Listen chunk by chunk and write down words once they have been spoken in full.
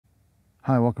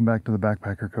Hi, welcome back to the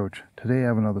Backpacker Coach. Today I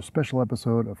have another special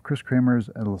episode of Kremers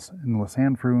and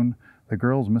Lisanne Froon, the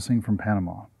girls missing from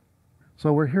Panama.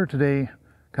 So we're here today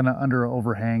kind of under an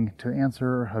overhang to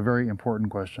answer a very important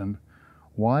question.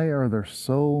 Why are there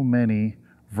so many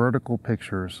vertical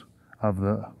pictures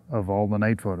of all the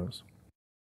night photos?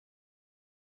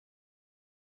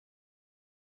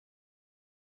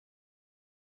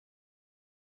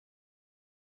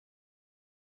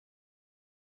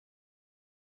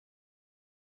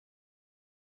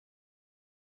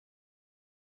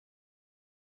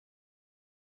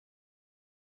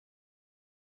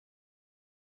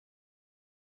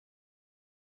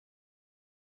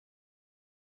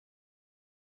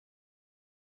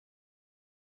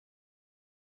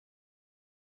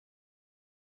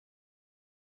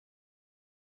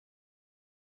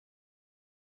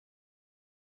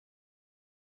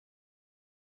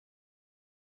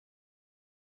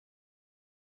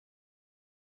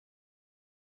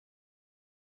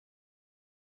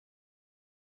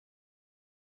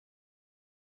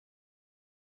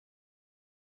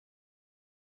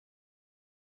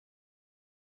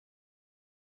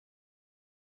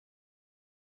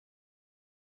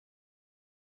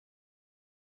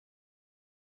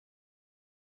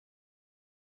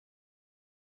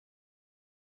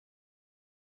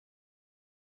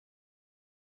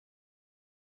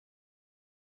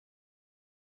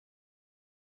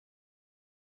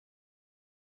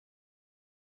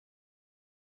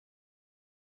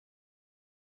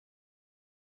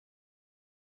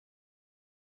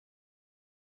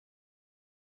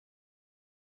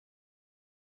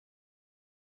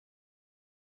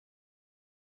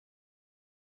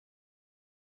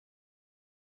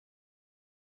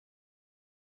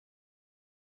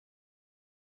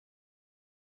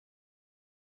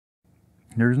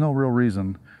 There's no real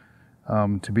reason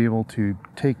to be able to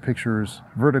take pictures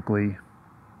vertically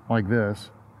like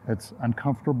this. It's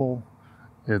uncomfortable.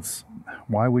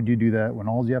 Why would you do that when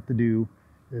all you have to do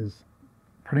is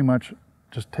pretty much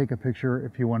just take a picture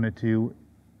if you wanted to?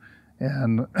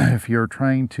 And if you're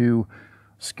trying to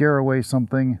scare away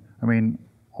something, I mean,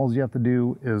 all you have to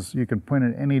do is you can point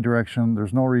it any direction.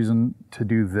 There's no reason to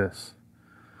do this.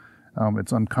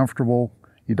 It's uncomfortable.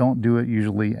 You don't do it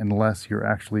usually unless you're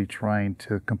actually trying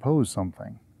to compose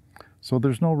something. So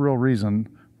there's no real reason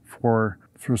for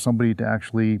somebody to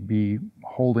actually be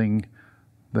holding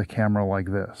the camera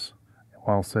like this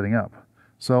while sitting up.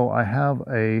 So I have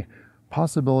a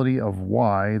possibility of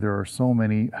why there are so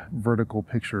many vertical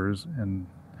pictures in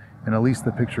at least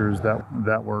the pictures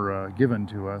that were given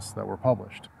to us, that were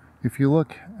published. If you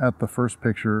look at the first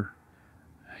picture,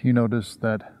 you notice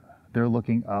that they're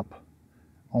looking up,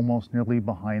 almost nearly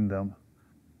behind them,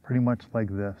 pretty much like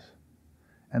this,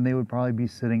 and they would probably be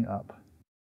sitting up.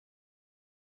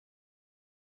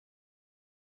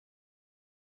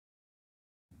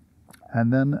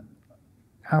 And then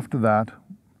after that,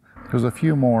 there's a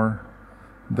few more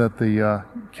that the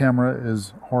camera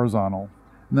is horizontal.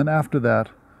 And then after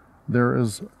that, there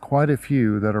is quite a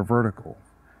few that are vertical.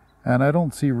 And I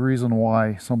don't see a reason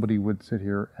why somebody would sit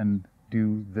here and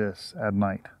do this at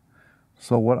night.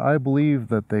 So what I believe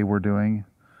that they were doing,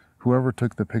 whoever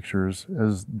took the pictures,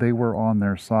 is they were on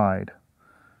their side,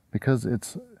 because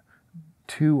it's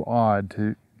too odd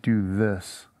to do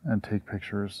this and take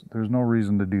pictures. There's no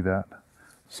reason to do that.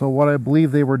 So what I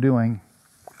believe they were doing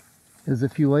is,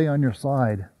 if you lay on your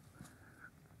side,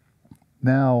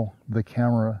 now the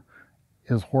camera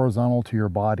is horizontal to your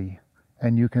body,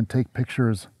 and you can take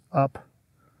pictures up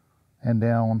and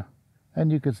down,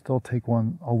 and you could still take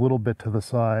one a little bit to the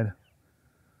side.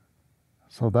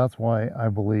 So that's why I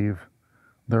believe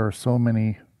there are so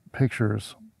many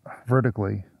pictures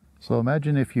vertically. So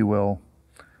imagine, if you will,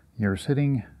 you're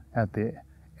sitting at the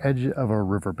edge of a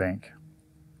riverbank,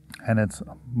 and it's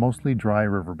mostly dry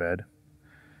riverbed,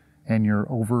 and you're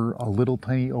over a little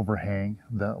tiny overhang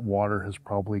that water has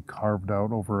probably carved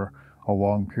out over a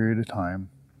long period of time.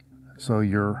 So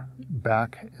your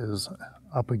back is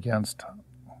up against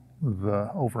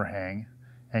the overhang,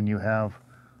 and you have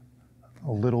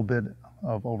a little bit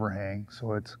of overhang,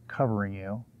 so it's covering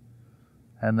you.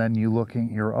 And then you're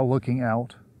looking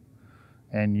out,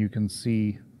 and you can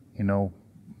see, the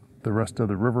rest of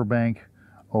the riverbank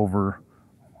over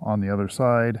on the other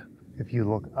side. If you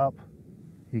look up,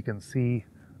 you can see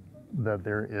that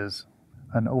there is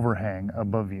an overhang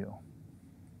above you.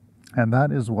 And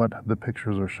that is what the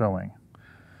pictures are showing,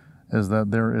 is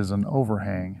that there is an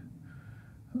overhang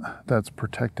that's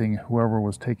protecting whoever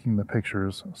was taking the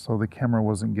pictures, so the camera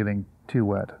wasn't getting too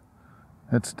wet.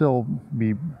 It'd still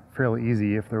be fairly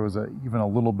easy if there was even a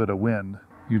little bit of wind.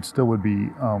 you'd still would be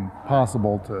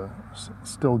possible to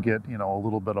still get, you know, a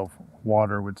little bit of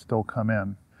water would still come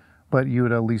in, but you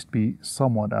would at least be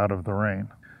somewhat out of the rain.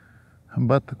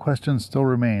 But the question still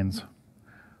remains,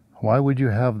 why would you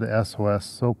have the SOS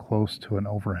so close to an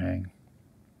overhang?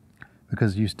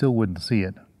 Because you still wouldn't see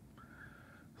it.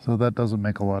 So that doesn't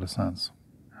make a lot of sense.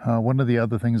 One of the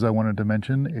other things I wanted to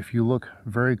mention, if you look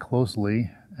very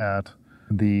closely at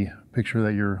the picture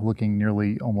that you're looking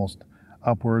nearly almost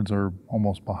upwards or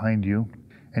almost behind you,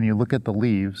 and you look at the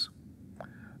leaves,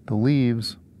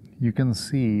 you can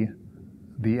see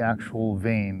the actual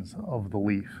veins of the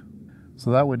leaf. So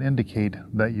that would indicate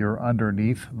that you're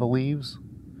underneath the leaves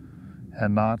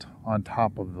and not on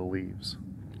top of the leaves.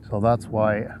 So that's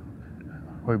why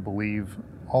I believe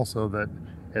also that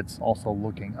it's also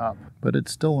looking up. But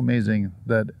it's still amazing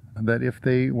that if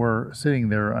they were sitting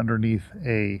there underneath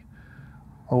a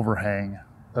overhang,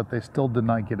 that they still did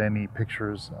not get any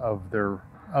pictures of their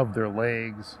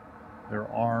legs, their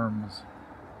arms,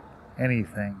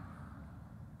 anything,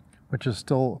 which is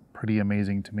still pretty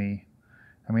amazing to me.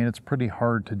 I mean, it's pretty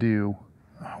hard to do.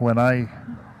 When I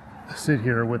sit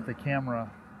here with the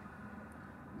camera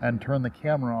and turn the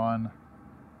camera on,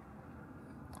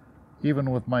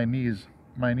 even with my knees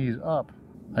up,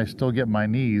 I still get my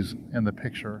knees in the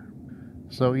picture.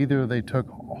 So either they took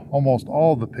almost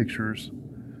all the pictures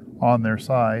on their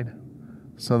side,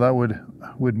 so that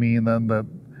would mean then that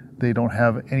they don't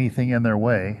have anything in their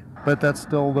way, but that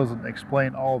still doesn't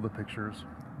explain all the pictures,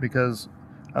 because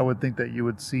I would think that you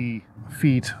would see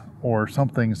feet or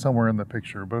something somewhere in the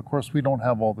picture, but of course we don't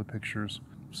have all the pictures,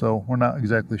 so we're not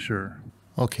exactly sure.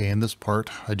 Okay, in this part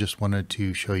I just wanted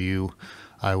to show you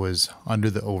I was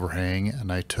under the overhang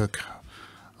and I took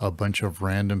a bunch of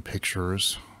random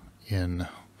pictures in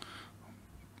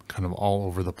kind of all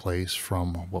over the place,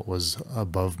 from what was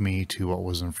above me to what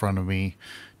was in front of me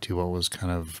to what was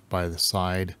kind of by the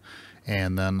side,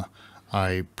 and then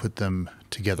I put them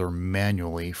together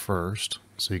manually first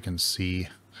so you can see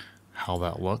how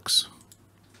that looks.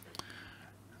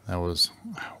 That was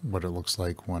what it looks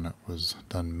like when it was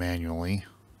done manually.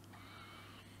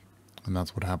 And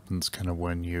that's what happens kind of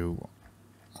when you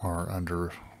are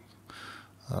under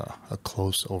a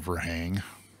close overhang.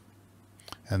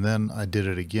 And then I did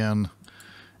it again,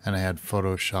 and I had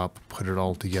Photoshop put it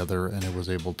all together, and it was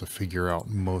able to figure out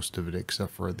most of it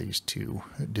except for these two.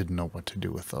 It didn't know what to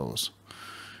do with those.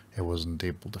 It wasn't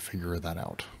able to figure that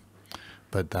out.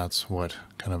 But that's what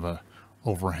kind of a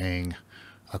overhang,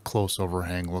 a close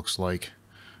overhang looks like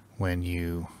when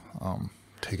you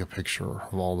take a picture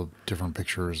of all the different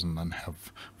pictures and then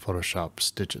have Photoshop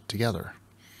stitch it together.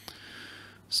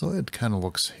 So it kind of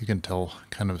looks, you can tell,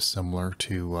 kind of similar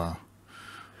to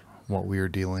what we are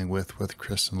dealing with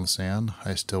Kris and Lisanne.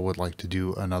 I still would like to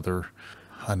do another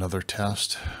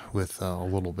test with a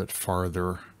little bit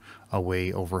farther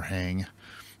away overhang.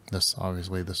 This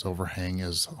overhang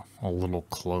is a little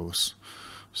close,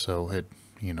 so it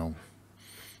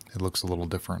looks a little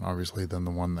different, obviously, than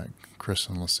the one that Kris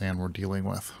and Lisanne were dealing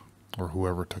with, or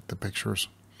whoever took the pictures.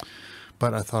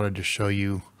 But I thought I'd just show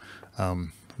you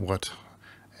what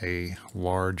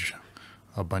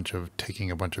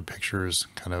taking a bunch of pictures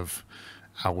kind of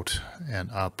out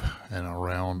and up and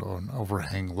around an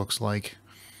overhang looks like,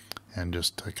 and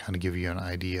just to kind of give you an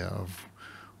idea of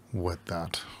what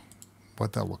that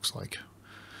looks like.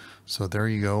 So there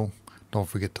you go. Don't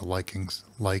forget to like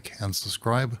and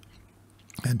subscribe.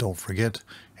 And don't forget,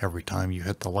 every time you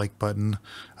hit the like button,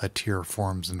 a tear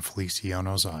forms in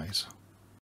Feliciano's eyes.